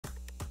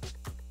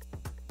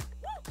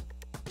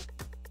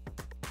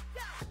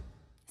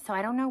So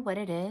I don't know what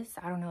it is.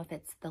 I don't know if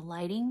it's the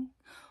lighting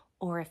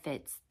or if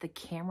it's the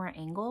camera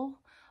angle,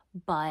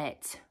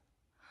 but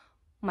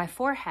my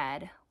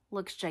forehead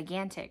looks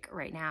gigantic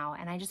right now.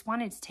 And I just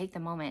wanted to take the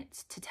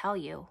moment to tell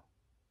you,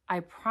 I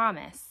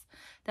promise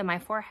that my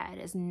forehead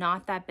is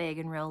not that big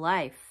in real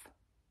life.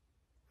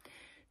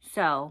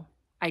 So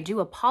I do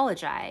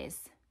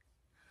apologize,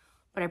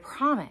 but I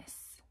promise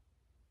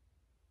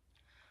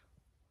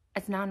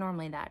it's not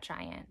normally that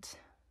giant.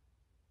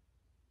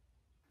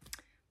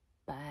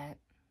 But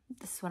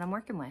this is what I'm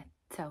working with.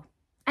 So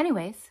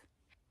anyways,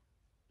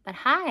 but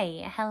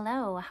hi,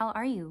 hello, how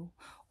are you?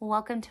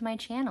 Welcome to my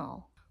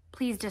channel.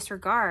 Please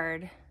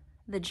disregard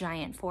the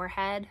giant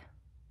forehead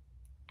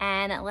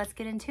and let's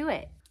get into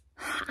it.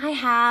 I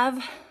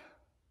have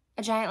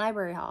a giant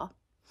library haul.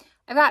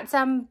 I've got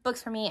some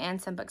books for me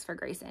and some books for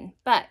Grayson,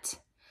 but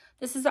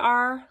this is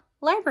our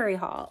library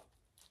haul.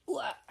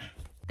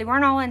 They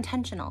weren't all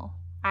intentional.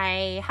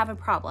 I have a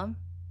problem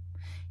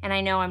and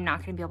I know I'm not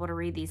going to be able to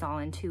read these all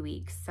in 2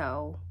 weeks,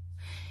 so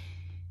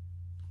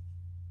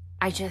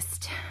I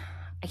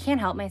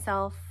can't help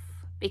myself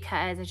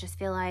because I just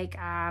feel like,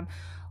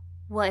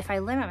 well, if I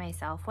limit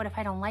myself, what if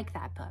I don't like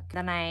that book?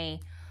 Then I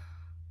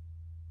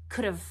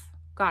could have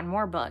gotten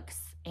more books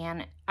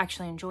and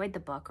actually enjoyed the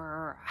book,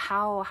 or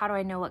how do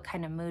I know what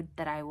kind of mood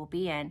that I will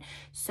be in?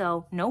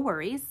 So no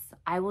worries,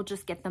 I will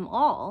just get them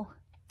all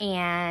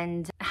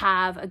and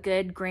have a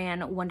good,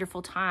 grand,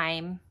 wonderful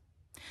time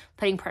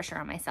putting pressure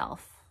on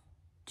myself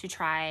to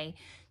try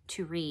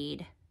to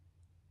read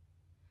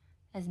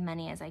as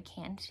many as I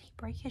can. Did he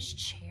break his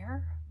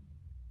chair?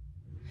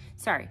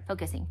 Sorry,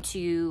 focusing.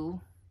 To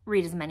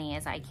read as many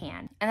as I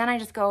can. And then I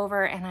just go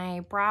over and I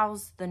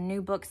browse the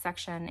new book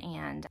section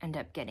and end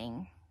up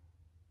getting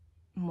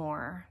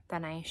more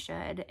than I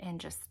should and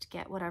just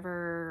get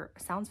whatever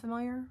sounds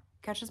familiar,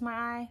 catches my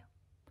eye.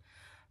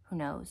 Who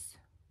knows?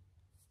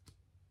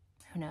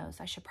 Who knows?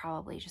 I should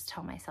probably just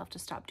tell myself to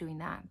stop doing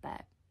that,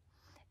 but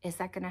is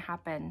that gonna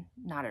happen?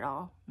 Not at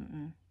all.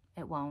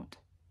 It won't.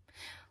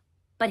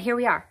 But here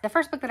we are. The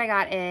first book that I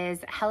got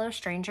is Hello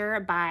Stranger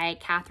by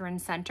Katherine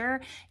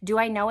Center. Do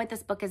I know what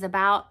this book is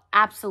about?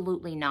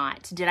 Absolutely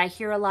not. Did I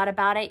hear a lot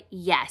about it?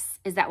 Yes.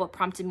 Is that what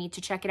prompted me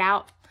to check it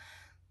out?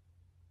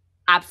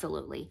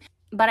 Absolutely.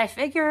 But I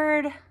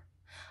figured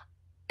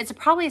it's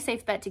probably a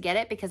safe bet to get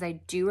it because I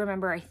do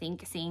remember, I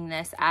think, seeing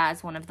this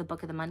as one of the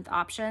book of the month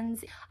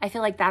options. I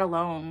feel like that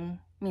alone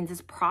means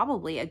it's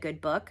probably a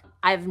good book.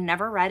 I've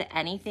never read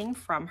anything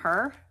from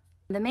her.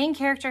 The main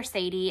character,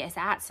 Sadie, is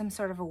at some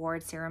sort of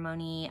award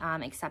ceremony,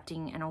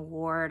 accepting an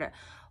award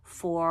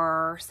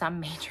for some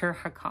major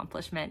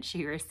accomplishment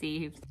she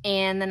received.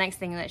 And the next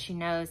thing that she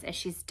knows is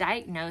she's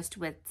diagnosed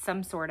with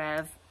some sort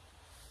of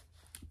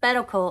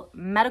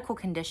medical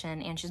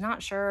condition, and she's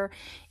not sure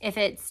if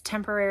it's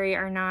temporary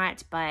or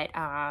not, but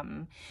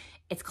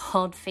it's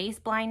called face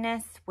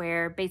blindness,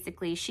 where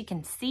basically she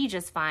can see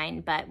just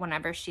fine, but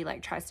whenever she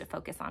tries to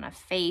focus on a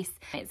face,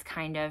 it's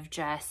kind of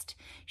just,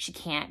 she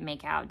can't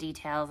make out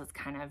details. It's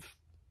kind of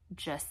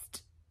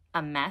just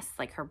a mess.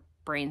 Like her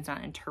brain's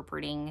not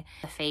interpreting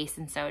the face.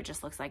 And so it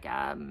just looks like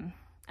a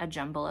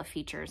jumble of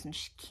features and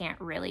she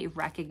can't really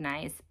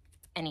recognize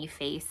any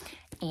face.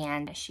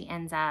 And she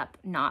ends up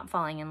not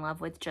falling in love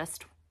with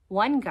just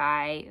one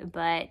guy,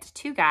 but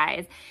two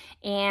guys,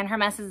 and her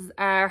life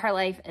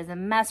is a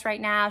mess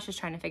right now. She's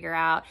trying to figure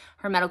out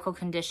her medical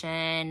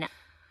condition,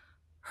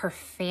 her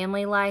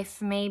family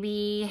life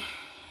maybe,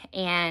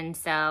 and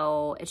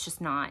so it's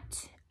just not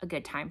a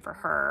good time for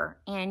her.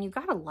 And you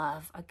gotta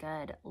love a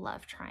good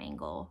love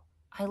triangle.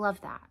 I love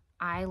that.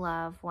 I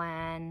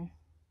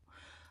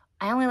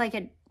only like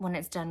it when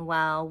it's done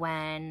well,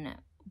 when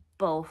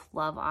both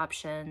love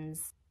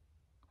options,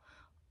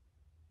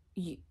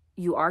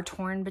 you are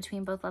torn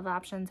between both love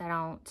options. I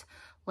don't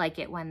like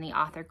it when the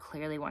author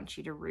clearly wants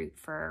you to root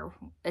for,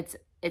 it's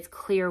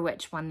clear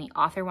which one the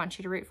author wants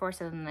you to root for,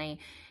 so then they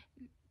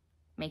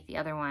make the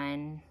other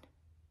one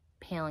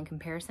pale in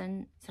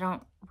comparison. So I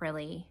don't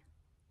really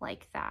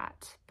like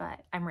that, but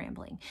I'm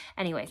rambling.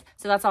 Anyways,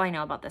 so that's all I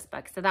know about this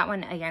book. So that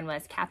one again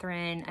was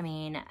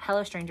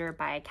Hello Stranger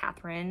by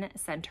Katherine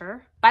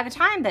Center. By the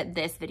time that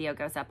this video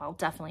goes up, I'll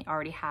definitely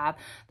already have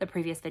the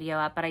previous video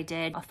up, but I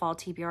did a fall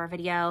TBR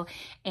video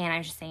and I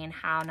was just saying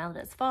how now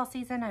that it's fall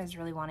season, I was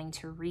really wanting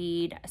to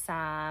read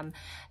some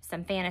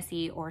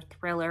fantasy or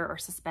thriller or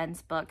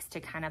suspense books to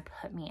kind of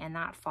put me in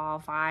that fall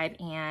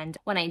vibe. And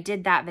when I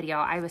did that video,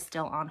 I was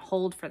still on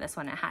hold for this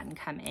one. It hadn't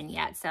come in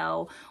yet.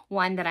 So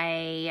one that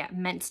I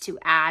meant to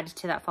add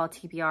to that fall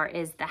TBR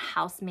is The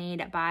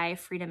Housemaid by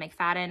Freida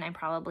McFadden. I'm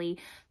probably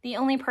the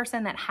only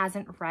person that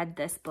hasn't read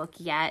this book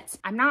yet.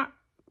 I'm not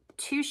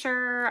too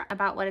sure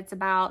about what it's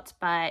about,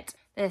 but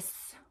this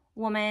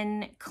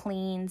woman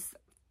cleans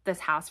this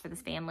house for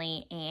this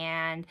family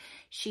and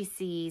she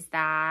sees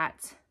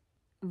that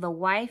the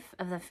wife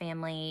of the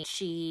family,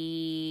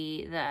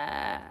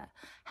 the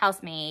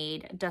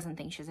housemaid, doesn't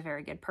think she's a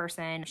very good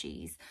person.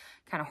 She's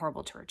kind of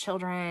horrible to her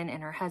children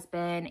and her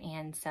husband.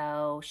 And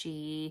so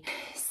she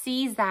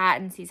sees that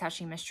and sees how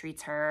she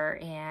mistreats her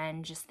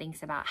and just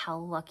thinks about how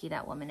lucky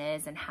that woman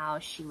is and how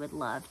she would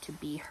love to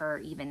be her,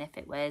 even if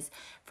it was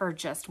for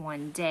just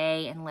one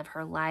day, and live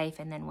her life.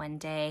 And then one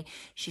day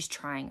she's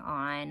trying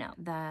on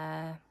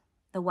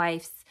the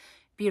wife's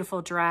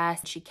beautiful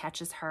dress. She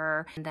catches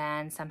her, and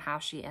then somehow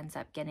she ends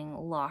up getting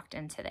locked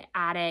into the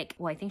attic.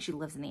 Well, I think she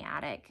lives in the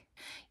attic.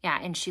 Yeah,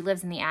 and she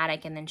lives in the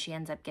attic, and then she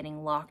ends up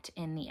getting locked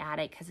in the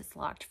attic because it's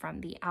locked from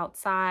the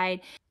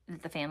outside.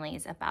 The family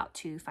is about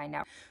to find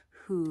out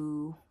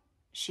who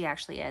she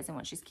actually is and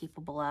what she's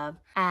capable of.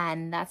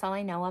 And that's all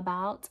I know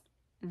about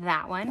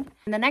that one.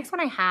 And the next one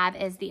I have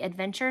is The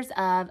Adventures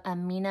of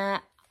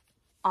Amina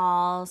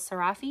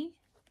Al-Sarafi.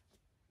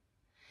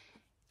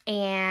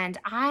 And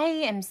I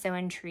am so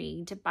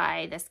intrigued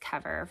by this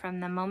cover. From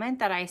the moment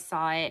that I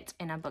saw it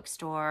in a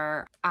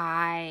bookstore,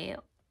 I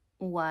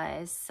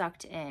was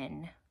sucked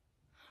in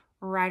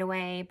right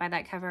away by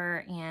that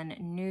cover and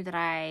knew that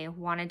I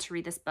wanted to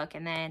read this book.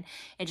 And then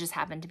it just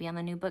happened to be on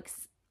the new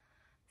books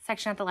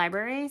section at the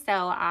library. So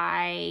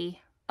I,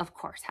 of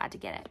course, had to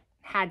get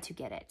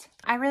it.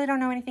 I really don't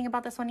know anything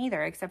about this one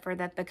either, except for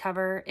that the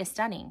cover is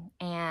stunning.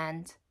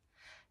 And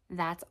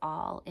that's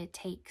all it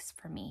takes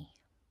for me.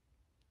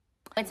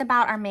 It's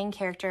about our main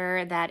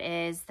character that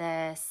is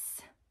this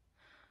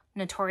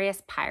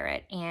notorious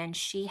pirate, and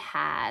she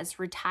has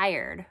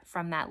retired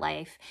from that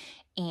life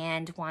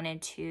and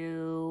wanted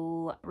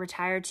to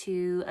retire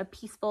to a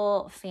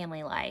peaceful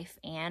family life.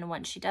 And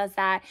once she does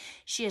that,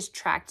 she is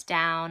tracked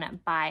down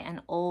by an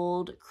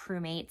old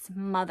crewmate's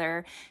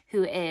mother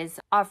who is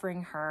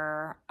offering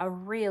her a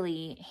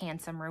really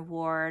handsome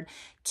reward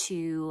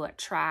to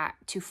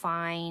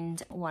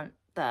find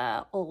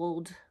the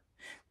old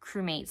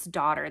crewmate's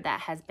daughter that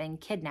has been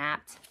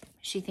kidnapped.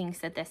 She thinks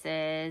that this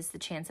is the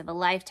chance of a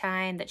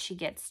lifetime, that she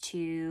gets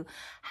to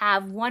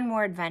have one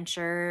more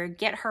adventure,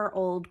 get her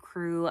old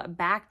crew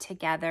back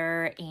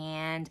together,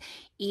 and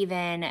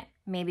even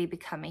maybe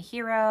become a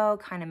hero,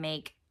 kind of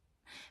make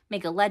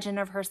a legend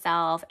of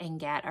herself and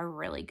get a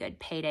really good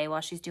payday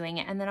while she's doing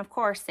it. And then, of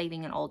course,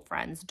 saving an old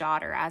friend's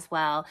daughter as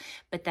well.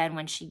 But then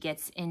when she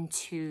gets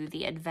into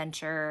the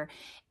adventure,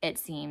 it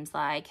seems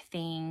like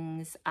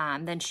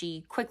then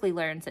she quickly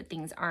learns that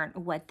things aren't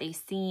what they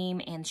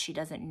seem, and she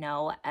doesn't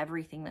know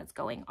everything that's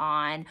going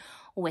on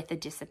with the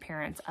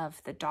disappearance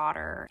of the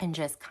daughter, and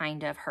just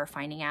kind of her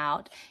finding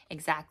out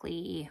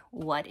exactly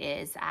what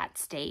is at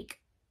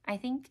stake, I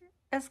think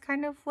is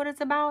kind of what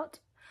it's about.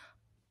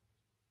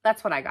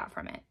 That's what I got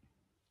from it.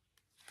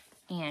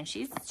 And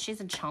she's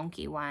a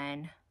chunky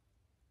one.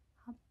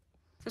 So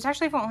it's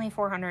actually for only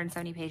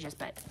 470 pages,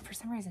 but for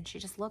some reason she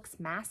just looks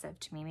massive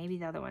to me. Maybe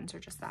the other ones are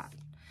just that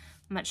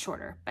much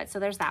shorter. But so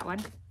there's that one.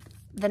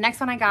 The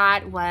next one I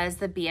got was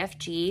The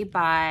BFG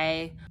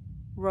by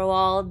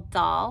Roald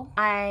Dahl.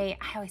 I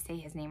always say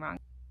his name wrong.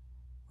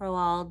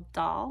 Roald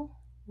Dahl?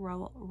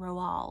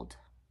 Roald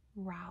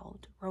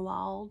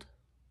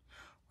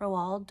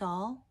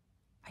Dahl?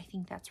 I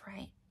think that's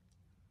right.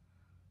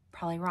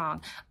 Probably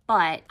wrong,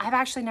 but I've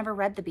actually never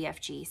read The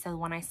BFG. So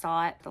when I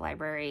saw it at the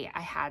library, I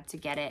had to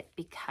get it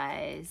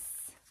because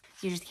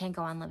you just can't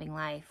go on living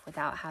life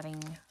without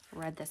having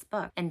read this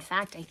book. In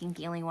fact, I think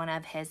the only one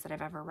of his that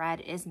I've ever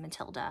read is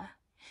Matilda.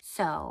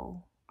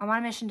 So I'm on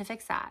a mission to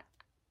fix that.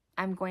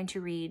 I'm going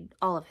to read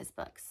all of his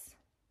books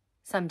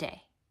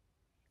someday,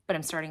 but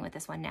I'm starting with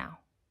this one now.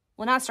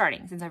 Well, not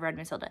starting since I've read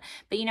Matilda,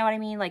 but you know what I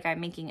mean? Like, I'm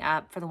making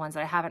up for the ones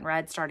that I haven't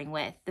read, starting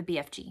with The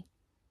BFG.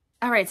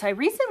 All right, so I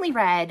recently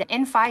read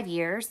In 5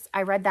 Years.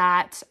 I read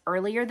that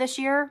earlier this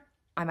year.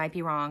 I might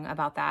be wrong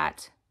about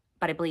that,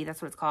 but I believe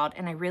that's what it's called.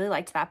 And I really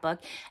liked that book.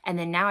 And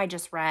then now I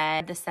just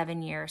read The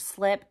 7-Year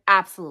Slip.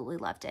 Absolutely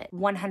loved it.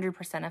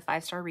 100% a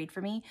 5-star read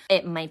for me.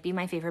 It might be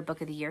my favorite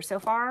book of the year so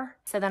far.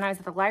 So then I was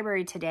at the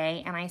library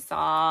today and I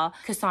saw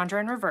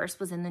Cassandra in Reverse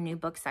was in the new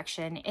book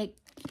section. It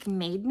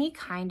made me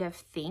kind of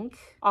think,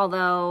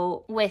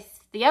 although with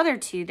the other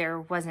two, there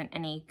wasn't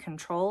any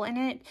control in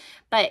it,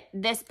 but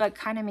this book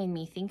kind of made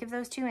me think of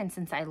those two. And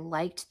since I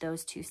liked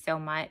those two so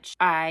much,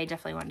 I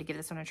definitely wanted to give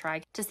this one a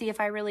try to see if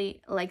I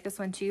really like this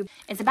one too.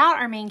 It's about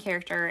our main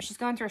character. She's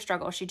going through a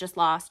struggle. She just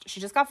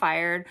got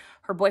fired.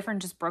 Her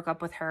boyfriend just broke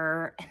up with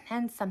her. And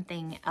then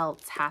something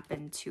else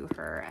happened to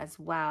her as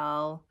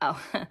well.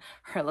 Oh,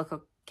 her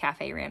local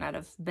cafe ran out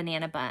of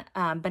banana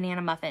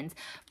muffins,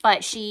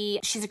 but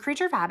she's a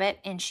creature of habit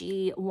and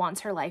she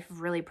wants her life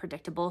really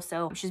predictable.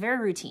 So she's very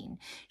routine.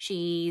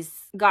 She's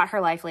got her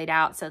life laid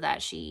out so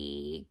that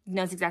she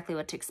knows exactly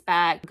what to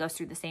expect, goes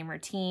through the same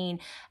routine.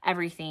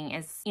 Everything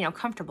is,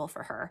 comfortable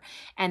for her.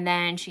 And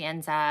then she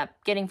ends up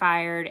getting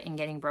fired and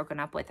getting broken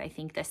up with, I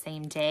think, the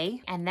same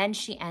day. And then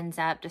she ends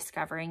up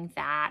discovering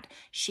that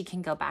she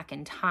can go back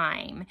in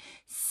time.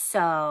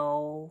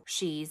 So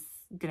she's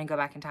gonna go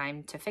back in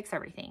time to fix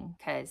everything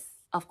because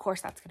of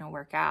course that's going to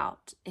work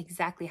out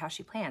exactly how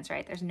she plans,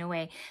 right? There's no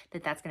way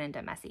that that's going to end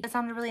up messy. It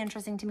sounded really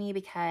interesting to me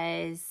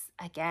because,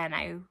 again,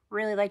 I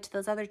really liked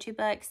those other 2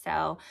 books.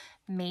 So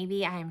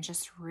maybe I'm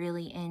just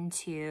really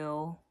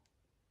into,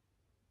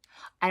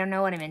 I don't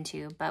know what I'm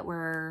into, but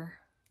we're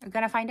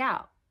going to find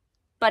out.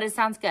 But it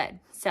sounds good.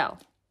 So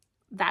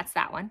that's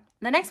that one.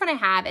 The next one I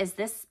have is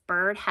This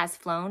Bird Has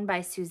Flown by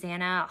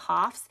Susanna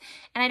Hoffs.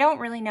 And I don't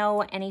really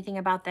know anything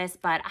about this,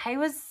 but I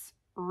was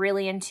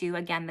really into,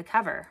 again, the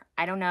cover.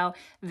 I don't know,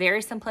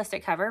 very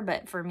simplistic cover,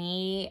 but for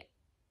me,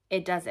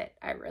 it does it.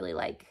 I really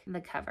like the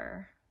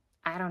cover.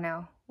 I don't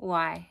know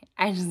why.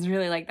 I just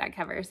really like that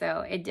cover,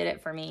 so it did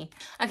it for me.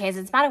 Okay, so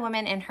it's about a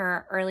woman in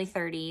her early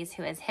 30s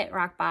who has hit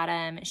rock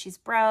bottom. She's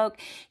broke.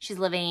 She's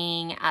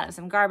living out of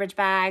some garbage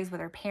bags with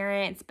her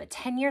parents, but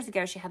 10 years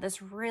ago, she had this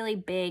really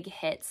big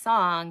hit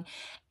song,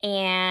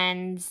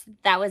 and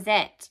that was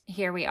it.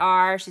 Here we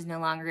are. She's no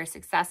longer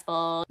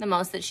successful. The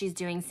most that she's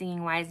doing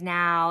singing-wise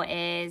now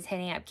is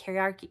hitting up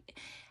karaoke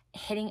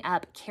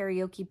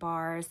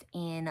bars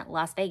in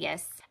Las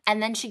Vegas. And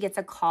then she gets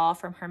a call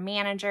from her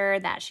manager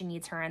that she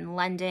needs her in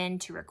London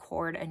to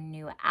record a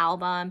new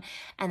album.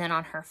 And then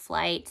on her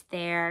flight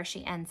there,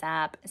 she ends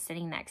up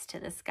sitting next to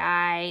this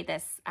guy,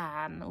 this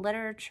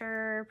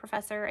literature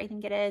professor, I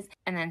think it is.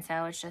 And then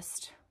so it's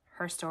just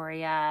her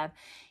story of,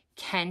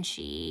 can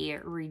she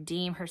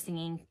redeem her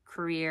singing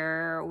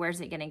career?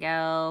 Where's it going to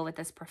go with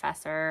this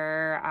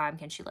professor?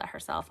 Can she let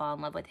herself fall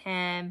in love with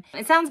him?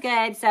 It sounds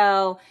good.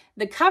 So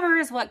the cover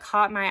is what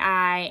caught my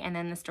eye, and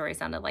then the story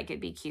sounded like it'd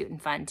be cute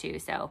and fun too.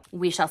 So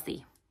we shall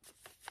see.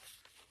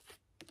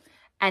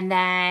 And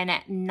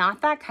then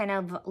Not That Kind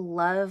of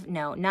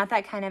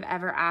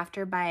Ever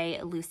After by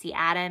Lucy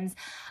Adams.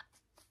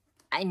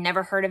 I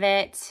never heard of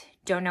it.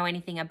 Don't know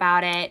anything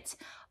about it.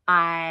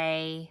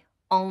 I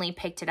only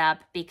picked it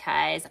up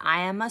because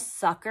I am a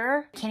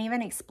sucker. Can't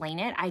even explain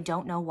it. I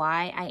don't know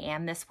why I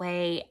am this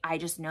way. I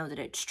just know that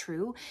it's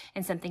true,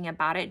 and something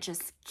about it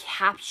just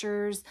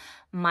captures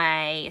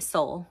my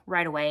soul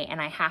right away,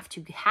 and I have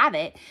to have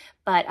it.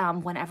 But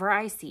whenever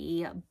I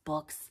see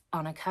books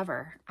on a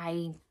cover,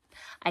 I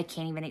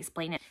can't even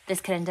explain it. This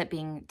could end up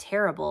being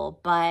terrible,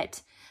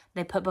 but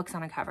they put books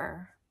on a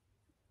cover,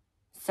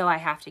 so I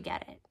have to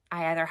get it.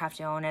 I either have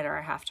to own it or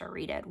I have to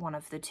read it, one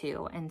of the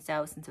two. And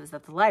so since it was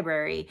at the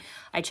library,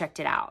 I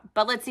checked it out.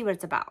 But let's see what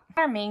it's about.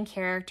 Our main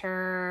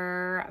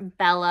character,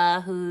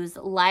 Bella, whose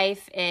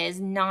life is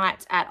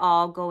not at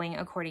all going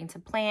according to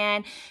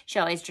plan. She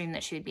always dreamed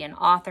that she would be an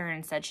author, and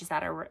instead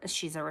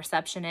she's a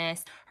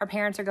receptionist. Her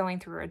parents are going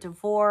through a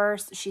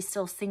divorce. She's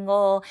still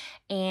single,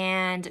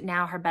 and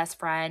now her best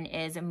friend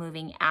is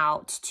moving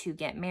out to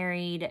get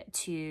married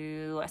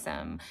to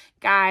some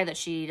guy that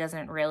she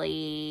doesn't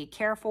really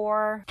care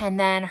for. And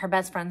then her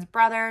best friend's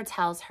brother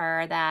tells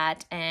her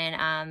that,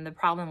 and the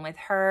problem with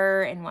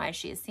her and why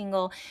she is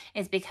single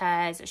is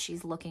because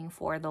she's looking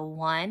for the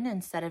one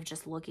instead of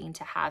just looking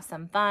to have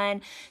some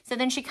fun. So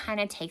then she kind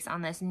of takes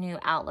on this new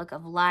outlook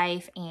of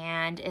life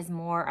and is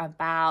more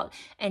about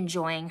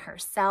enjoying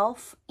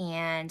herself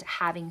and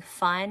having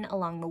fun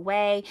along the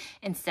way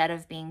instead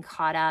of being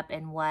caught up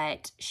in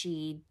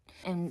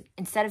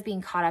instead of being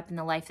caught up in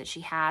the life that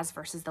she has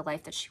versus the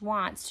life that she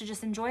wants, to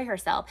just enjoy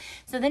herself.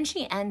 So then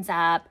she ends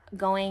up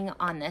going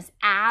on this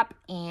app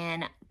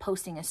and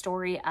posting a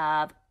story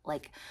of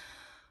like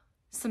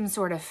some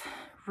sort of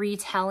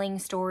retelling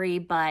story,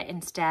 but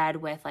instead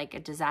with like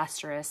a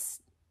disastrous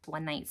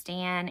one-night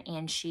stand,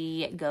 and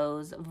she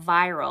goes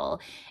viral.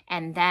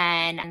 And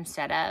then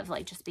instead of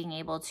like just being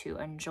able to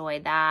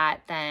enjoy that,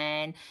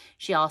 then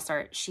she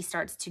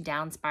starts to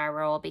down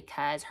spiral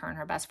because her and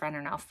her best friend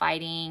are now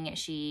fighting.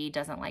 She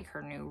doesn't like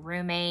her new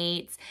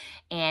roommates,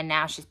 and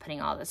now she's putting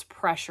all this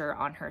pressure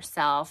on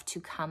herself to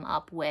come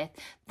up with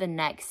the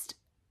next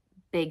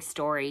big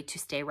story to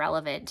stay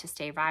relevant, to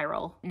stay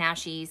viral. Now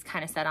she's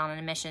kind of set on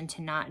a mission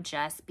to not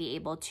just be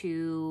able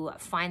to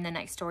find the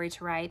next story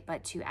to write,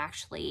 but to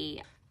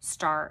actually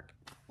start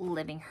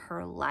living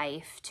her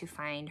life to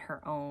find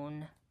her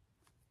own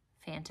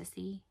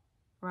fantasy,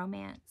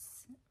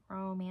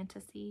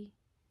 romantasy,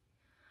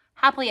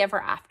 happily ever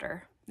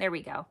after. There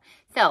we go.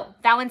 So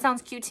that one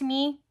sounds cute to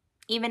me.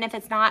 Even if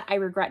it's not, I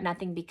regret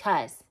nothing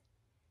because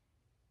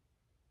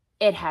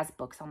it has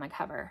books on the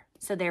cover.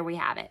 So there we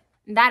have it.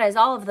 That is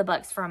all of the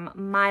books from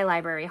my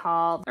library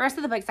haul. The rest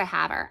of the books I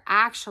have are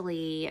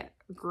actually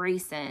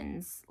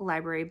Grayson's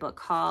library book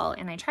haul,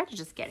 and I tried to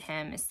just get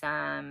him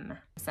some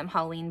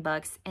Halloween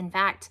books. In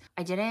fact,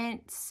 I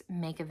didn't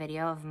make a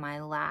video of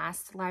my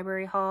last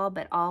library haul,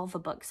 but all the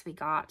books we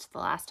got the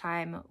last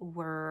time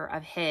were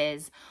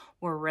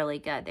really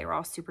good. They were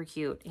all super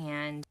cute,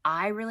 and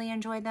I really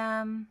enjoyed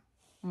them.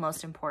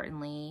 Most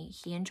importantly,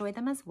 he enjoyed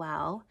them as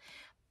well.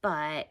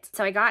 But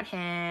so I got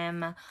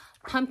him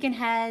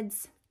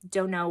Pumpkinheads.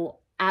 Don't know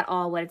at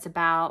all what it's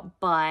about,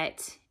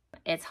 but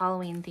it's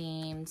Halloween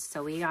themed,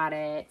 so we got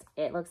it.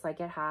 It looks like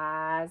it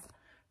has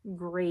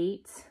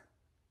great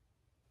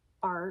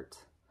art.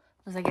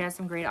 Looks like it has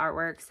some great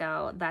artwork,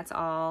 so that's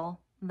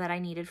all that I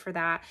needed for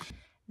that.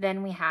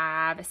 Then we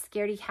have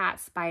Scaredy Cat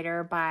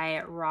Spider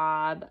by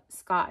Rob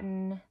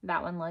Scotton.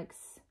 That one looks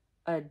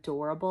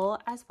adorable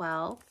as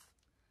well.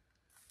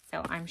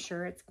 So I'm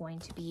sure it's going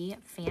to be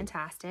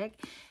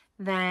fantastic.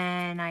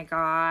 Then I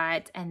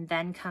got And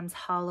Then Comes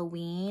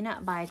Halloween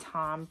by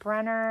Tom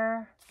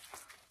Brenner.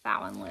 That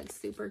one looks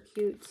super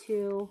cute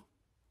too.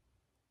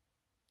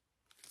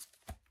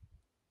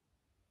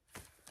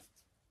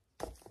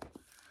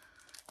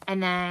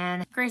 And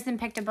then Grayson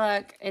picked a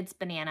book. It's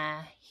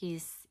Banana.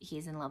 He's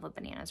in love with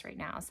bananas right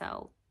now.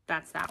 So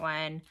that's that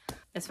one.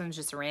 This one's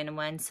just a random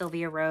one.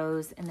 Sylvia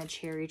Rose and the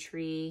Cherry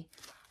Tree.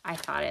 I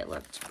thought it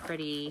looked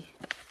pretty.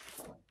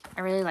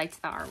 I really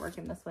liked the artwork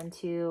in this one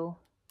too.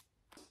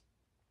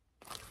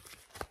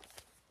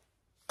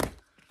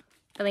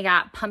 Then we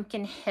got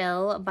Pumpkin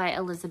Hill by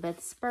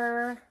Elizabeth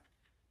Spur.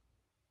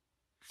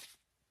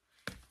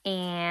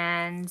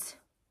 And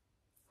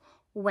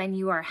When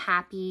You Are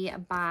Happy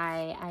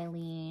by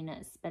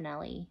Eileen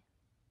Spinelli.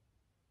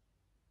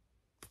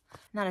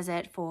 And that is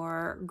it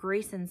for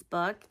Grayson's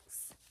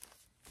books.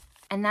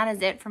 And that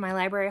is it for my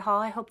library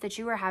haul. I hope that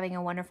you are having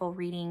a wonderful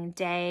reading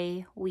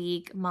day,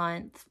 week,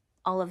 month,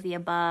 all of the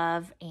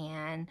above,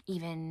 and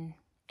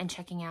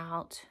checking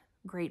out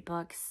great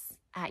books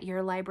at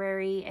your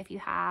library if you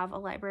have a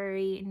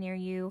library near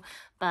you.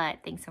 But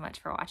thanks so much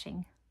for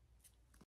watching.